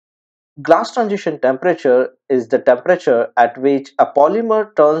Glass transition temperature is the temperature at which a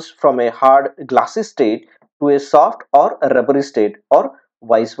polymer turns from a hard glassy state to a soft or a rubbery state or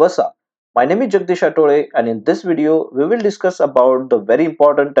vice versa. My name is Jagadish Atole, and in this video we will discuss about the very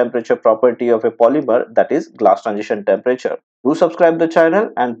important temperature property of a polymer, that is glass transition temperature. Do subscribe the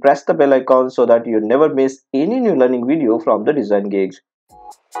channel and press the bell icon so that you never miss any new learning video from the Designgekz.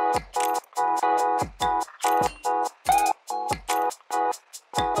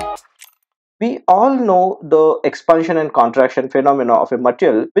 We all know the expansion and contraction phenomena of a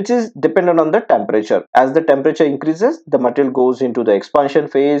material, which is dependent on the temperature. As the temperature increases, the material goes into the expansion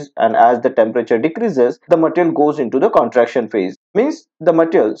phase, and as the temperature decreases, the material goes into the contraction phase. Means the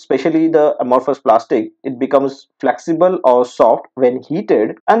material, especially the amorphous plastic, it becomes flexible or soft when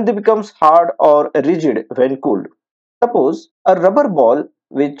heated, and it becomes hard or rigid when cooled. Suppose a rubber ball,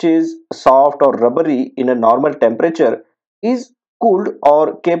 which is soft or rubbery in a normal temperature, is cooled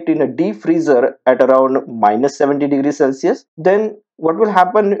or kept in a deep freezer at around minus 70 degrees Celsius, then what will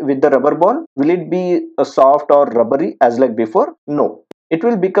happen with the rubber ball? Will it be a soft or rubbery as like before? No. It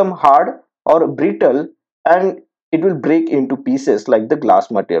will become hard or brittle, and it will break into pieces like the glass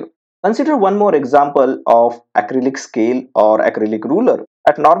material. Consider one more example of acrylic scale or acrylic ruler.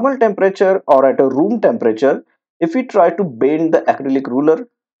 At normal temperature or at a room temperature, if we try to bend the acrylic ruler,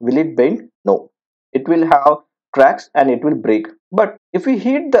 will it bend? No. It will have cracks and it will break. But if we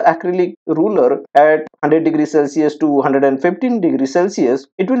heat the acrylic ruler at 100 degrees Celsius to 115 degrees Celsius,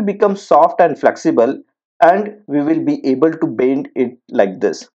 it will become soft and flexible, and we will be able to bend it like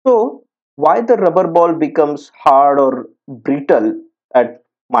this. So, why the rubber ball becomes hard or brittle at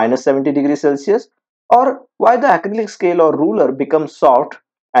minus 70 degrees Celsius, or why the acrylic scale or ruler becomes soft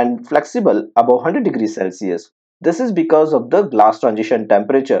and flexible above 100 degrees Celsius? This is because of the glass transition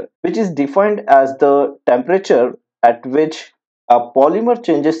temperature, which is defined as the temperature at which a polymer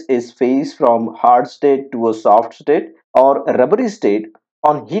changes its phase from hard state to a soft state or a rubbery state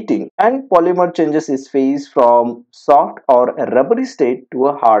on heating, and polymer changes its phase from soft or a rubbery state to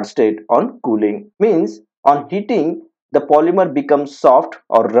a hard state on cooling. Means on heating the polymer becomes soft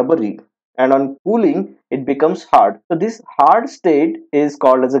or rubbery, and on cooling it becomes hard. So this hard state is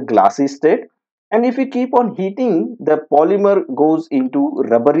called as a glassy state, and if we keep on heating, the polymer goes into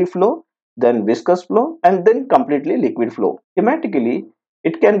rubbery flow, then viscous flow, and then completely liquid flow. Thematically,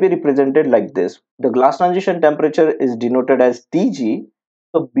 it can be represented like this. The glass transition temperature is denoted as Tg.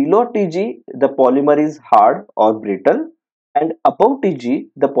 So below Tg, the polymer is hard or brittle, and above Tg,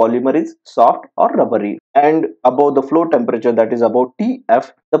 the polymer is soft or rubbery. And above the flow temperature, that is above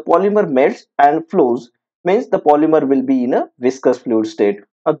Tf, the polymer melts and flows, means the polymer will be in a viscous fluid state.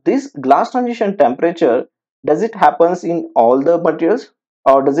 Now, this glass transition temperature, does it happens in all the materials,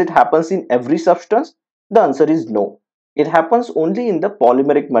 or does it happens in every substance? The answer is no. It happens only in the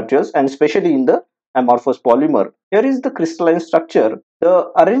polymeric materials, and especially in the amorphous polymer. Here is the crystalline structure.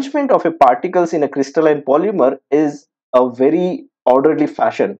 The arrangement of a particles in a crystalline polymer is a very orderly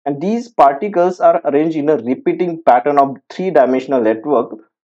fashion, and these particles are arranged in a repeating pattern of three-dimensional network,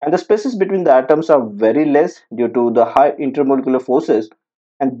 and the spaces between the atoms are very less due to the high intermolecular forces,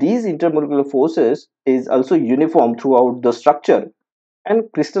 and these intermolecular forces is also uniform throughout the structure, and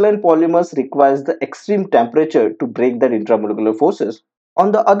crystalline polymers requires the extreme temperature to break that intramolecular forces.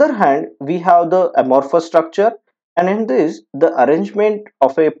 On the other hand, we have the amorphous structure, and in this the arrangement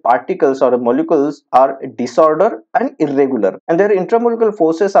of a particles or a molecules are disorder and irregular, and their intramolecular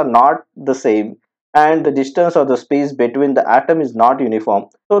forces are not the same, and the distance or the space between the atom is not uniform.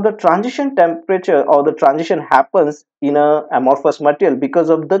 So the transition temperature or the transition happens in a amorphous material because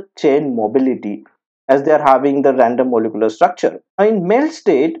of the chain mobility, as they are having the random molecular structure. Now, in melt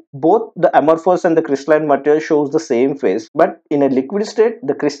state, both the amorphous and the crystalline material shows the same phase, but in a liquid state,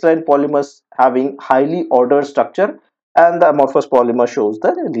 the crystalline polymers having highly ordered structure, and the amorphous polymer shows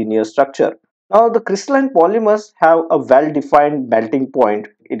the linear structure. Now, the crystalline polymers have a well-defined melting point.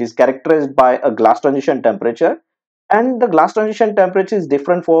 It is characterized by a glass transition temperature, and the glass transition temperature is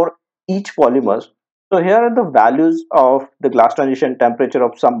different for each polymer. So here are the values of the glass transition temperature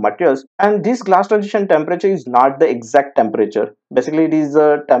of some materials, and this glass transition temperature is not the exact temperature. Basically, it is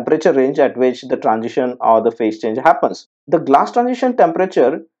the temperature range at which the transition or the phase change happens. The glass transition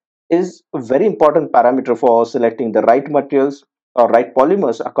temperature is a very important parameter for selecting the right materials or right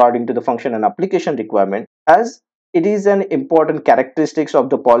polymers according to the function and application requirement, as it is an important characteristics of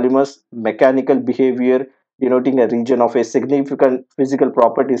the polymer's mechanical behavior, denoting a region of a significant physical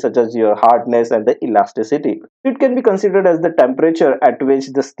property such as your hardness and the elasticity. It can be considered as the temperature at which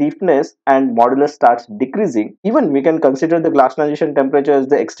the stiffness and modulus starts decreasing. Even we can consider the glass transition temperature as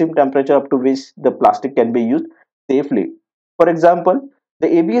the extreme temperature up to which the plastic can be used safely. For example,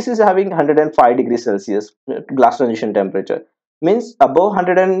 The ABS is having 105 degrees Celsius glass transition temperature. Means above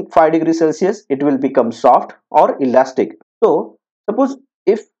 105 degrees Celsius, it will become soft or elastic. So suppose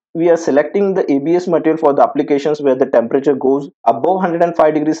if we are selecting the ABS material for the applications where the temperature goes above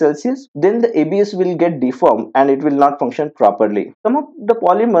 105 degrees Celsius, then the ABS will get deformed and it will not function properly. Some of the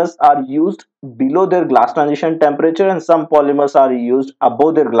polymers are used below their glass transition temperature and some polymers are used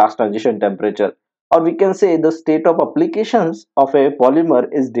above their glass transition temperature. Or we can say the state of applications of a polymer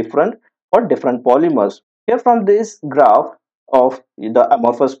is different for different polymers. Here from this graph of the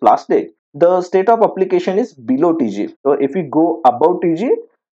amorphous plastic, the state of application is below Tg. So if we go above Tg,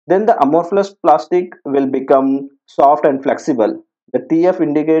 then the amorphous plastic will become soft and flexible. The Tf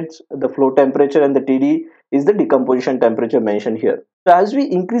indicates the flow temperature and the Td is the decomposition temperature mentioned here. So as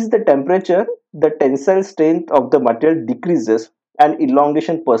we increase the temperature, the tensile strength of the material decreases and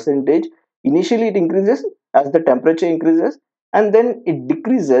elongation percentage initially it increases as the temperature increases and then it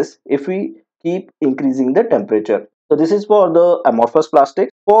decreases if we keep increasing the temperature. So this is for the amorphous plastic.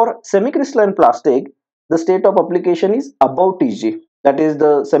 For semi-crystalline plastic, the state of application is above Tg. That is,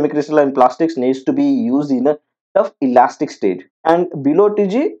 the semi-crystalline plastics needs to be used in a tough elastic state, and below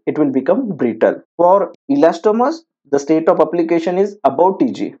Tg it will become brittle. For elastomers, the state of application is above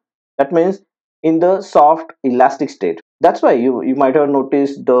Tg. That means in the soft elastic state. That's why you might have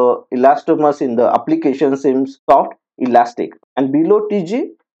noticed the elastomers in the application seems soft elastic, and below Tg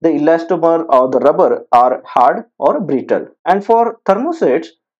the elastomer or the rubber are hard or brittle. And for thermosets,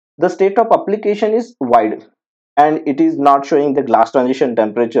 the state of application is wide and it is not showing the glass transition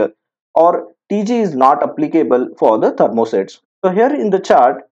temperature, or Tg is not applicable for the thermosets. So here in the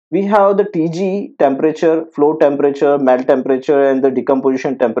chart we have the Tg temperature, flow temperature, melt temperature and the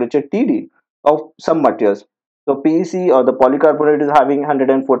decomposition temperature Td of some materials. So PEC or the polycarbonate is having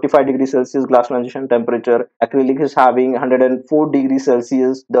 145 degrees Celsius glass transition temperature. Acrylic is having 104 degrees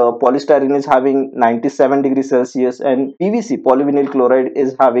Celsius. The polystyrene is having 97 degrees Celsius, and PVC polyvinyl chloride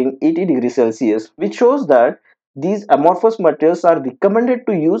is having 80 degrees Celsius, which shows that these amorphous materials are recommended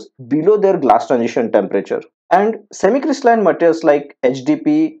to use below their glass transition temperature. And semi-crystalline materials like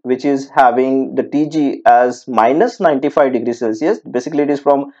HDP, which is having the Tg as minus 95 degrees Celsius, basically it is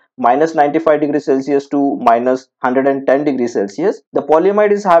from minus 95 degrees Celsius to minus 110 degrees Celsius. The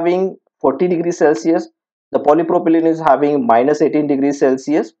polyamide is having 40 degrees Celsius. The polypropylene is having minus 18 degrees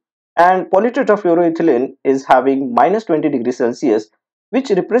Celsius. And polytetrafluoroethylene is having minus 20 degrees Celsius, which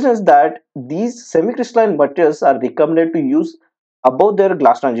represents that these semi-crystalline materials are recommended to use above their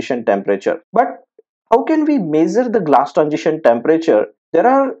glass transition temperature. But how can we measure the glass transition temperature? There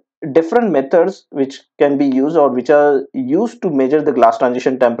are different methods which can be used or which are used to measure the glass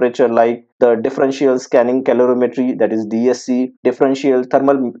transition temperature, like the differential scanning calorimetry, that is DSC, differential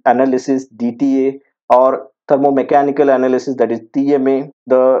thermal analysis DTA, or thermomechanical analysis, that is TMA.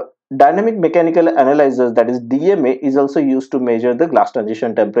 The dynamic mechanical analyzers, that is DMA, is also used to measure the glass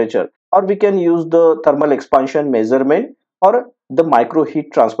transition temperature, or we can use the thermal expansion measurement or the micro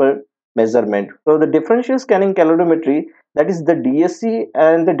heat transfer measurement. So the differential scanning calorimetry, that is the DSC,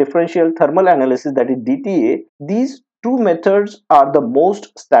 and the differential thermal analysis, that is DTA, these two methods are the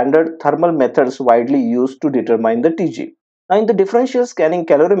most standard thermal methods widely used to determine the Tg. Now in the differential scanning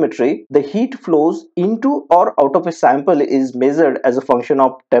calorimetry, the heat flows into or out of a sample is measured as a function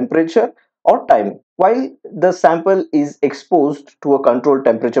of temperature or time, while the sample is exposed to a controlled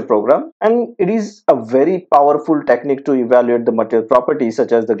temperature program, and it is a very powerful technique to evaluate the material properties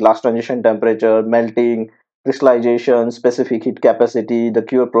such as the glass transition temperature, melting, crystallization, specific heat capacity, the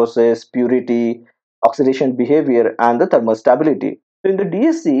cure process, purity, oxidation behavior, and the thermal stability. So in the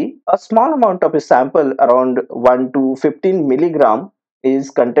DSC, a small amount of a sample around 1 to 15 milligram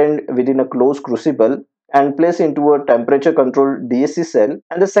is contained within a closed crucible and placed into a temperature controlled DSC cell,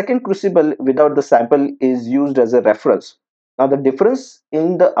 and the second crucible without the sample is used as a reference. Now the difference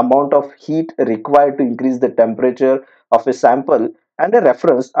in the amount of heat required to increase the temperature of a sample and a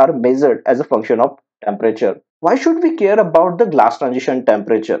reference are measured as a function of temperature. Why should we care about the glass transition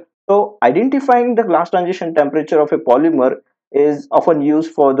temperature? So identifying the glass transition temperature of a polymer is often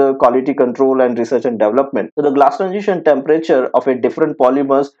used for the quality control and research and development. So the glass transition temperature of a different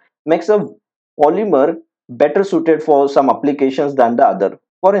polymers makes a polymer better suited for some applications than the other.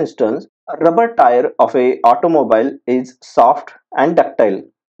 For instance, a rubber tire of a automobile is soft and ductile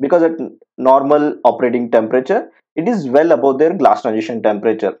because at normal operating temperature it is well above their glass transition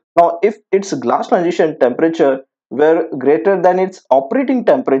temperature. Now if its glass transition temperature were greater than its operating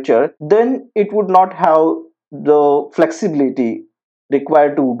temperature, then it would not have the flexibility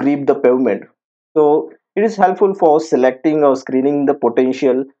required to grip the pavement. So it is helpful for selecting or screening the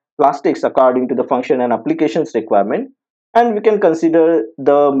potential plastics according to the function and applications requirement. And we can consider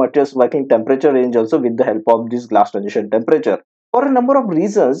the material's working temperature range also with the help of this glass transition temperature. For a number of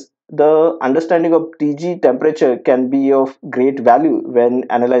reasons, the understanding of TG temperature can be of great value when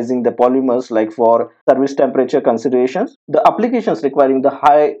analyzing the polymers, like for service temperature considerations. The applications requiring the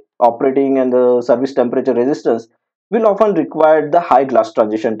high operating and the service temperature resistance will often require the high glass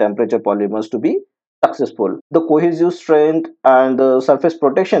transition temperature polymers to be successful. The cohesive strength and the surface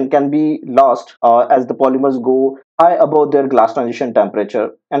protection can be lost as the polymers go high above their glass transition temperature.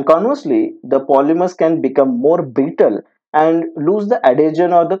 And conversely, the polymers can become more brittle and lose the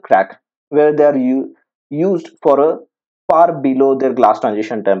adhesion or the crack where they are used for a far below their glass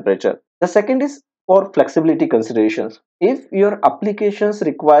transition temperature. The second is for flexibility considerations. If your applications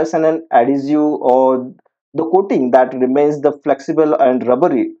requires an adhesive or the coating that remains the flexible and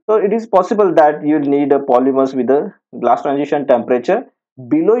rubbery, so it is possible that you'll need a polymers with a glass transition temperature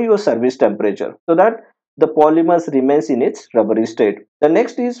below your service temperature, so that the polymers remains in its rubbery state. The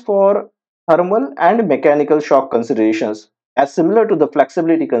next is for thermal and mechanical shock considerations. As similar to the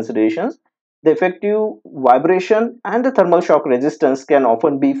flexibility considerations, the effective vibration and the thermal shock resistance can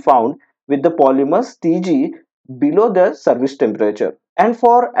often be found with the polymers TG below the service temperature. And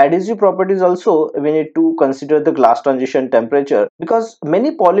for adhesive properties also, we need to consider the glass transition temperature, because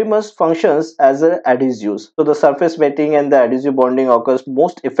many polymers functions as a adhesives. So the surface wetting and the adhesive bonding occurs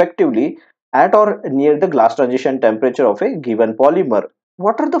most effectively at or near the glass transition temperature of a given polymer.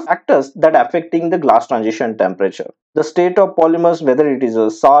 What are the factors that affecting the glass transition temperature? The state of polymers, whether it is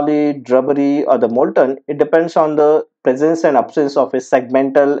a solid, rubbery, or the molten, it depends on the presence and absence of a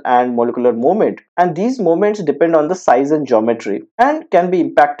segmental and molecular movement. And these movements depend on the size and geometry and can be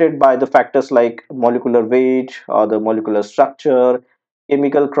impacted by the factors like molecular weight or the molecular structure,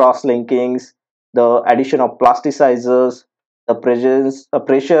 chemical cross-linkings, the addition of plasticizers, the presence,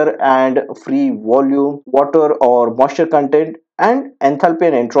 pressure and free volume, water or moisture content, and enthalpy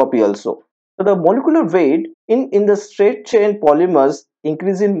and entropy also. So the molecular weight in the straight chain polymers,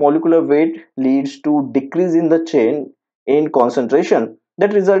 increase in molecular weight leads to decrease in the chain in concentration,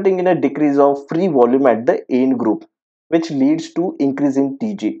 that resulting in a decrease of free volume at the end group, which leads to increase in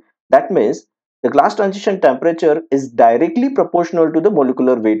TG. That means the glass transition temperature is directly proportional to the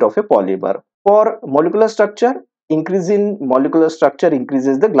molecular weight of a polymer. For molecular structure, increase in molecular structure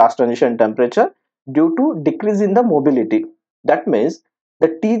increases the glass transition temperature due to decrease in the mobility. That means the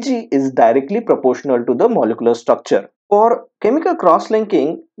TG is directly proportional to the molecular structure. For chemical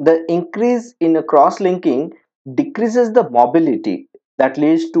cross-linking, the increase in a cross-linking decreases the mobility, that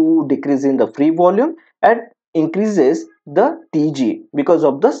leads to decrease in the free volume and increases the TG because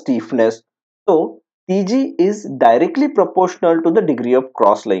of the stiffness. So TG is directly proportional to the degree of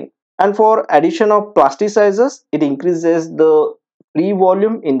cross-link. And for addition of plasticizers, it increases the free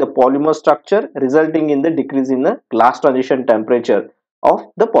volume in the polymer structure, resulting in the decrease in the glass transition temperature of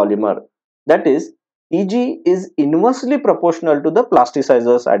the polymer. That is, Eg is inversely proportional to the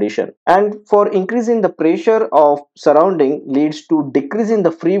plasticizers addition. And for increase in the pressure of surrounding leads to decrease in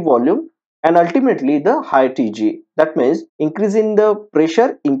the free volume and ultimately the high Tg. That means increase in the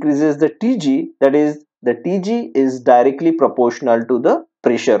pressure increases the Tg, that is the Tg is directly proportional to the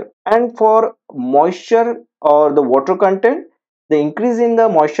pressure. And for moisture or the water content, the increase in the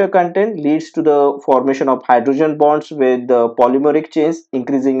moisture content leads to the formation of hydrogen bonds with the polymeric chains,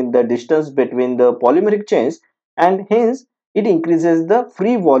 increasing the distance between the polymeric chains, and hence it increases the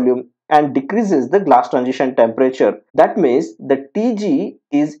free volume and decreases the glass transition temperature. That means the Tg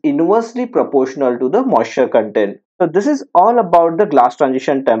is inversely proportional to the moisture content. So this is all about the glass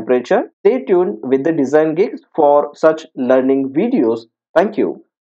transition temperature. Stay tuned with the Designgekz for such learning videos. Thank you.